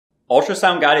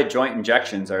Ultrasound-guided joint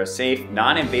injections are a safe,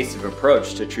 non-invasive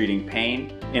approach to treating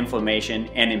pain, inflammation,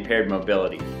 and impaired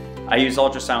mobility. I use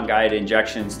ultrasound-guided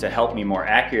injections to help me more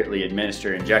accurately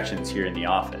administer injections here in the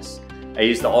office. I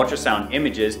use the ultrasound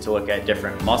images to look at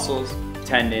different muscles,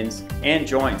 tendons, and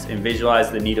joints and visualize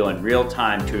the needle in real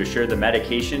time to assure the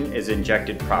medication is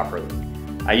injected properly.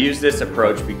 I use this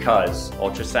approach because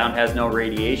ultrasound has no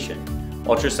radiation.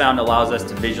 Ultrasound allows us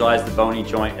to visualize the bony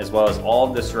joint as well as all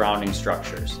of the surrounding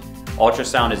structures.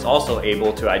 Ultrasound is also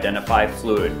able to identify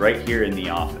fluid right here in the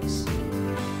office.